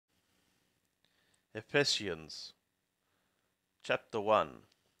Ephesians chapter 1.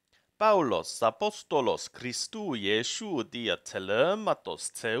 Paulos apostolos Christou Iesu dia telematos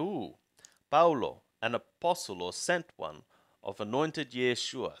theou. Paulo, an apostle or sent one of anointed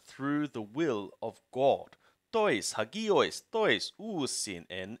Yeshua through the will of God, tois hagios tois ousin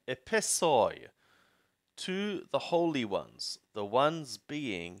en epesoi, to the holy ones, the ones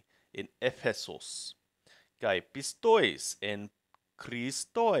being in Ephesus, kai pistois en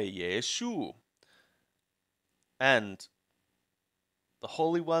Christoi Iesu, and the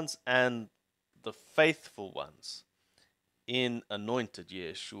holy ones and the faithful ones in anointed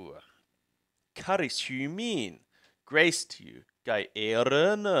Yeshua. Charis humin, grace to you, kai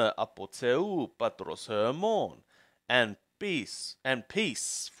erene apoteu patros hermon, and peace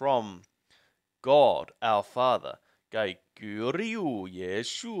from God our Father, kai Kyriou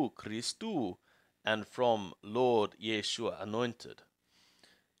Yeshu Christou, and from Lord Yeshua anointed.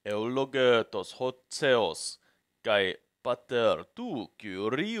 Eulogetos hotheos, kai pater tu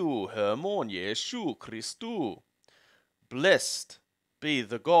Kyriou hermon Yeshu Christou. Blessed be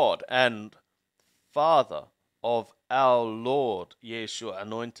the God and Father of our Lord Yeshua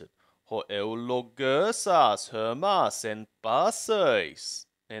anointed, ho eulogesas hermas en pasei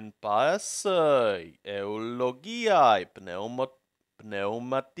eulogiai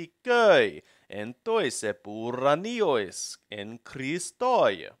pneumatikei en tois epuranios en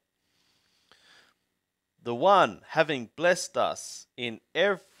Christoi. The one having blessed us in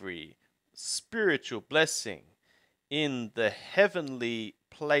every spiritual blessing in the heavenly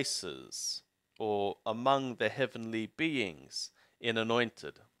places, or among the heavenly beings in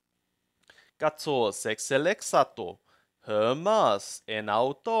anointed. Katos exelexato, hermas en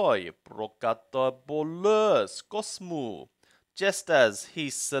autoi procatabolus cosmu, just as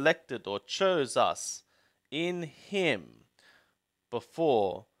he selected or chose us in him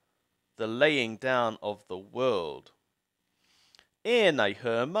before the laying down of the world. Enai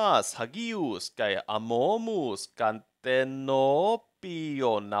hermas hagius kai amomus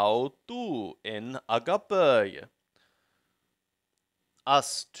kantenopio nautu en agape,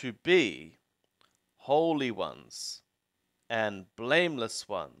 us to be holy ones and blameless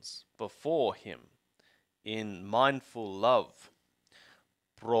ones before him in mindful love.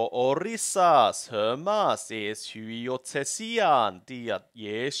 Proorisas hermas es huiotesian dia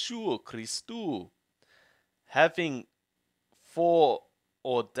Yesu Christu, having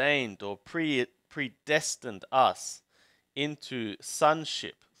foreordained or predestined us into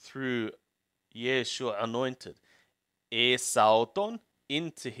sonship through Yeshua anointed, esauton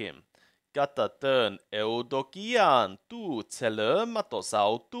into him, kataten eudokian tu telematos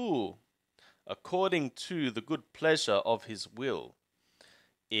autu, according to the good pleasure of his will.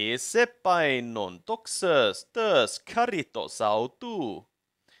 Esepainon doxers tes caritos autu,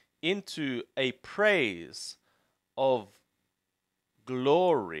 into a praise of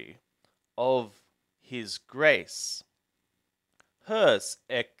glory of his grace. Hers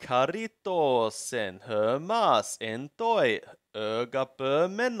ekaritos en hermas entoi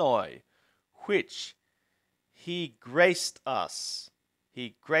ergapermenoi, which he graced us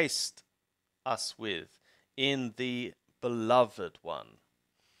with in the beloved one.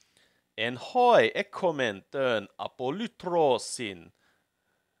 En hoi ekomenten apolutrosin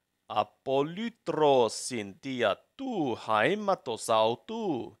dia tu haimatos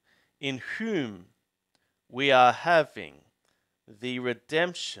autu, in whom we are having the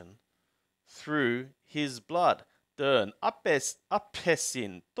redemption through his blood. Dern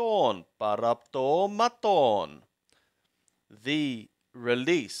apesin ton paraptomaton, the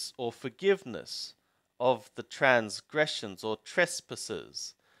release or forgiveness of the transgressions or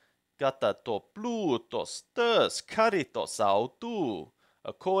trespasses. Gata to plutos tes caritos autu,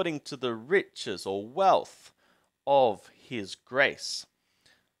 according to the riches or wealth of his grace.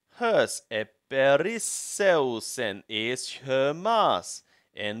 Hers eperiseusen es hermas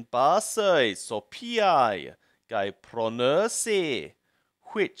en basei sopiai kai pronerse,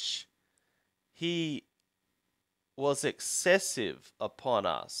 which he was excessive upon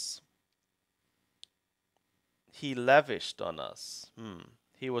us. He lavished on us.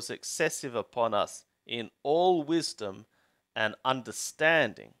 He was excessive upon us in all wisdom and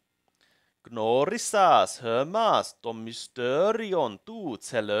understanding. Gnorisas hermas dom mysterion tu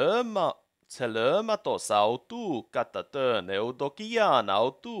telematos autu kataten eudokian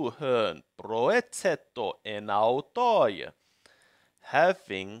autu hern proeteto en autoi,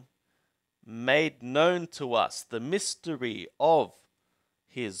 having made known to us the mystery of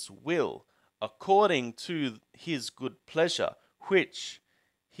his will, according to his good pleasure, which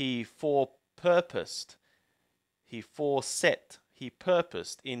he purposed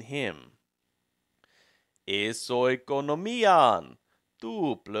in him. esoikonomian,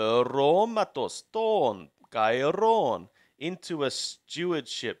 tu pleuromatos ton gairon, into a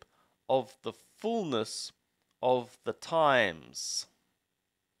stewardship of the fullness of the times.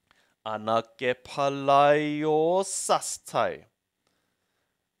 Anakepalaio sastai.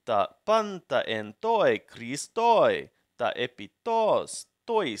 Ta panta en toi Christoi, ta epitos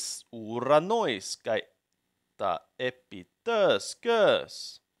tois uranois kai ta epitos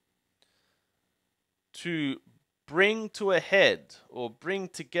kers. To bring to a head or bring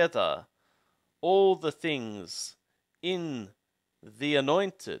together all the things in the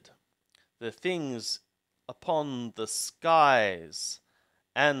anointed, the things upon the skies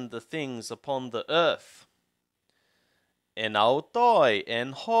and the things upon the earth. En autoi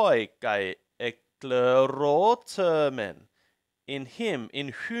en hoi kai eklerotermen, in him,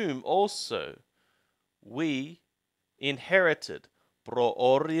 in whom also we inherited pro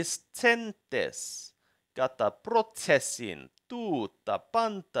oristentes, kata protesin tu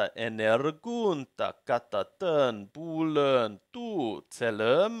tapanta energunta kata tön bulön tu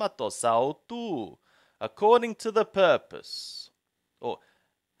telematos tu, according to the purpose, or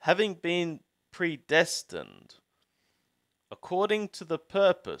having been predestined, according to the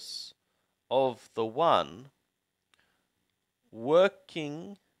purpose of the one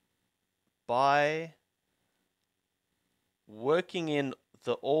working in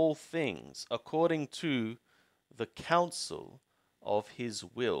the all things according to the counsel of his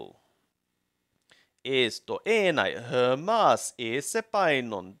will. Esto enai hermas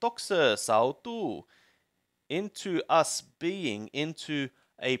sepainon doxa sautu, into us being into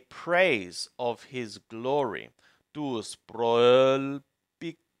a praise of his glory. Tus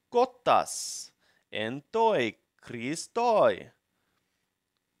proelpicotas entoi Christoi,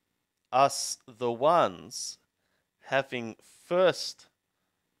 us the ones having first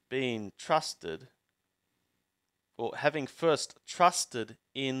been trusted, or having first trusted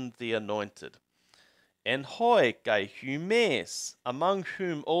in the anointed. En hoi kai humes, among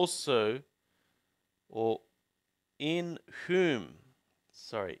whom also, or in whom,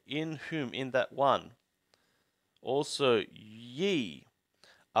 in that one, also ye,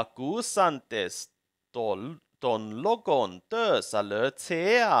 accusantes ton logon tes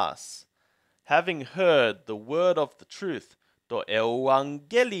alerteas, having heard the word of the truth, to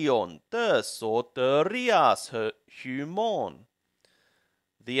evangelion tes soterias humon,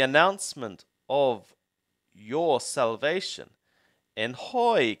 the announcement of your salvation, en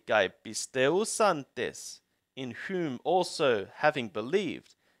hoi kai pisteusantes, in whom also having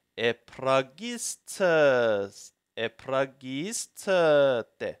believed, epragistes,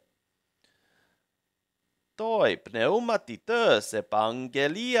 toi pneumatites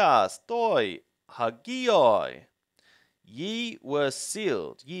evangelias toi hagioi, ye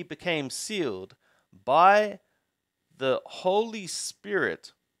became sealed by the Holy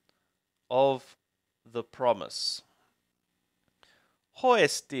Spirit of the promise.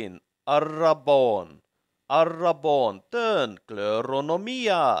 Hoestin arrabon tön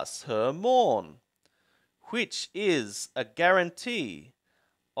kleronomias hermon, which is a guarantee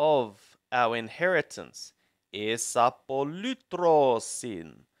of our inheritance,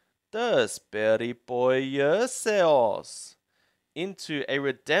 esapolutrosin, tes peripoieseos, into a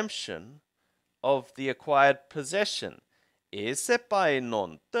redemption of the acquired possession,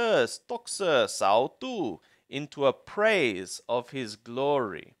 esepainon tes toxa sautu, into a praise of his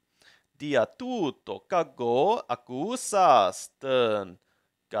glory. Dia tuto kago accusas tön,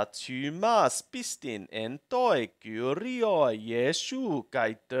 gatumas pistin en toi curio Jesu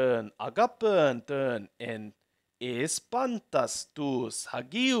kai tön agapön tön en espantas tus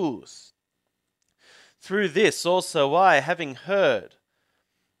hagius. Through this also I, having heard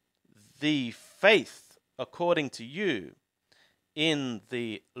the faith according to you in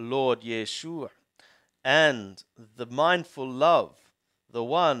the Lord Yeshua, and the mindful love, the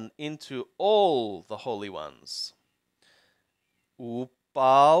one into all the holy ones.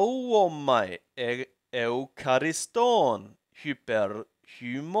 Upauomai euchariston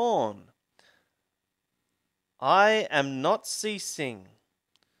hyperhumon. I am not ceasing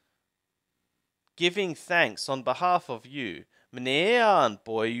giving thanks on behalf of you, mnean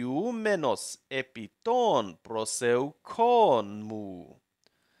poiumenos epiton proseukon mu,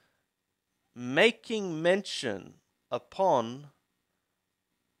 making mention upon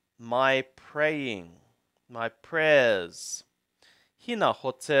my prayers. Hina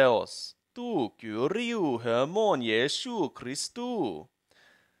hoteos, tu kyriou hermon Jesu Christu,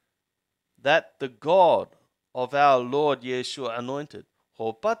 that the God of our Lord Yeshua anointed,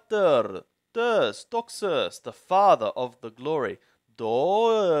 hopater tes toxus, the Father of the glory,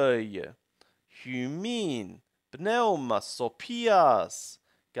 doi humin pneuma sopias,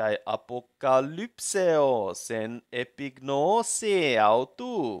 kai apocalypseos en epignose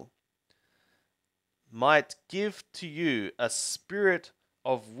autu, might give to you a spirit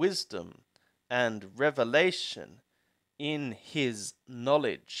of wisdom and revelation in his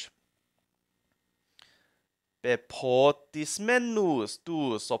knowledge. Bepotis menus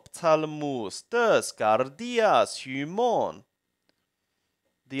tus ophthalmus tes cardias humon.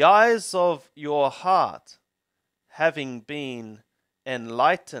 The eyes of your heart, having been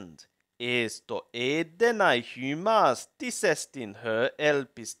enlightened, esto edenai humas disestin her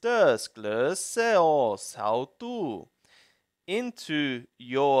elpistes gleseos autu, into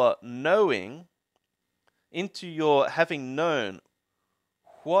your knowing, into your having known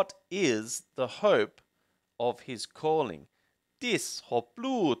what is the hope of his calling. Dis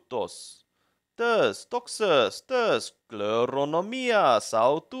hoplutos, tes doxes, tes skleronomias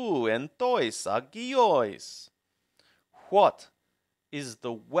autu entois agiois. What is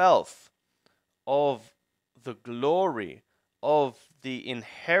the wealth of the glory of the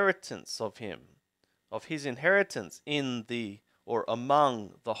inheritance of him, of his inheritance in the or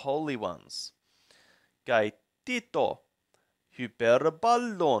among the holy ones? Kai tito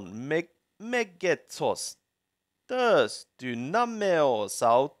hyperballon megetos tes dynameos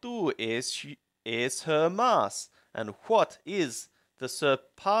autu es hermas, and what is the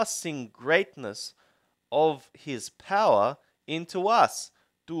surpassing greatness of his power into us,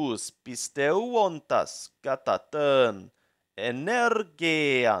 tus pisteuontas kataten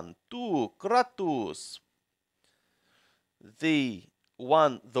energean tu kratus. The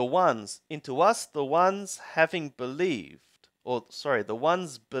ones into us, the ones having believed, the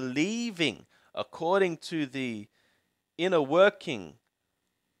ones believing according to the inner working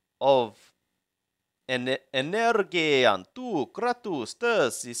of energean tu kratus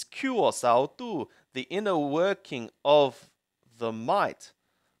tes is kuos autu, the inner working of the might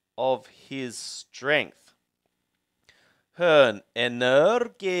of his strength. Hern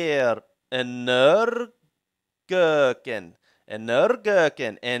energeken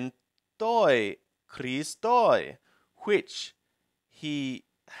en toi Christoi, which he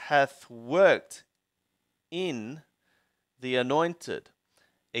hath worked in the anointed.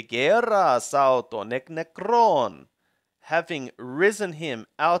 Egeras auton nekron, having risen him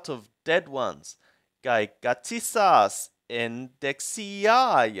out of dead ones. Kai katisas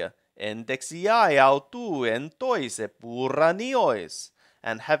endexiai autu entois epuranios,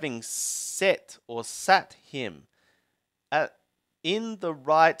 and having set or sat him in the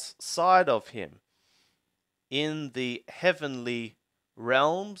right side of him, in the heavenly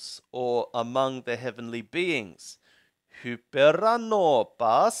realms or among the heavenly beings. Hyperano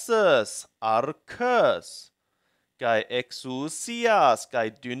pases arcus, kai exousias, kai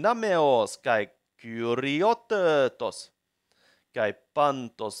dynameos, kai kuriotetos, kai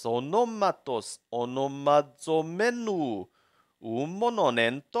pantos onomatos onomazomenu, umonon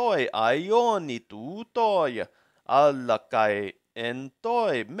entoi aioni tutoi, alla kai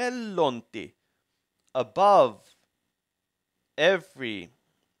entoi melonti, above every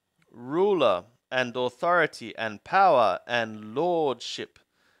ruler and authority and power and lordship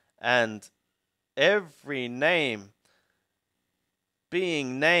and every name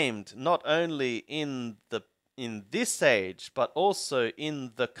being named not only in this age but also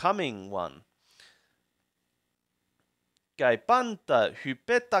in the coming one. Kai panta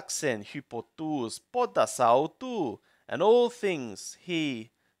hypetaxen hypotus podas autu, and all things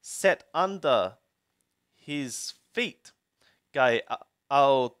he set under his feet. Kai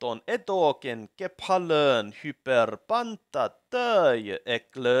auton edoken kephalön hyperpanta töi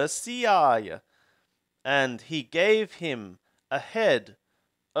ecclesiae, and he gave him a head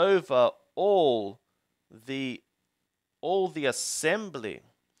over all the assembly.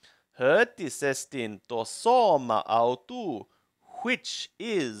 Hertis estin to soma autu, which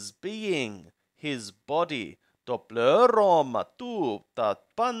is being his body, to pleroma tu tat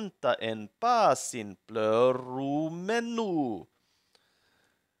panta en pasin plerumenu,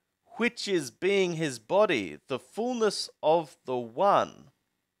 which is being his body, the fullness of the one,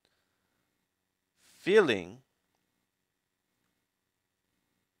 filling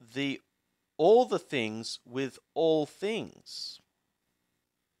all the things with all things.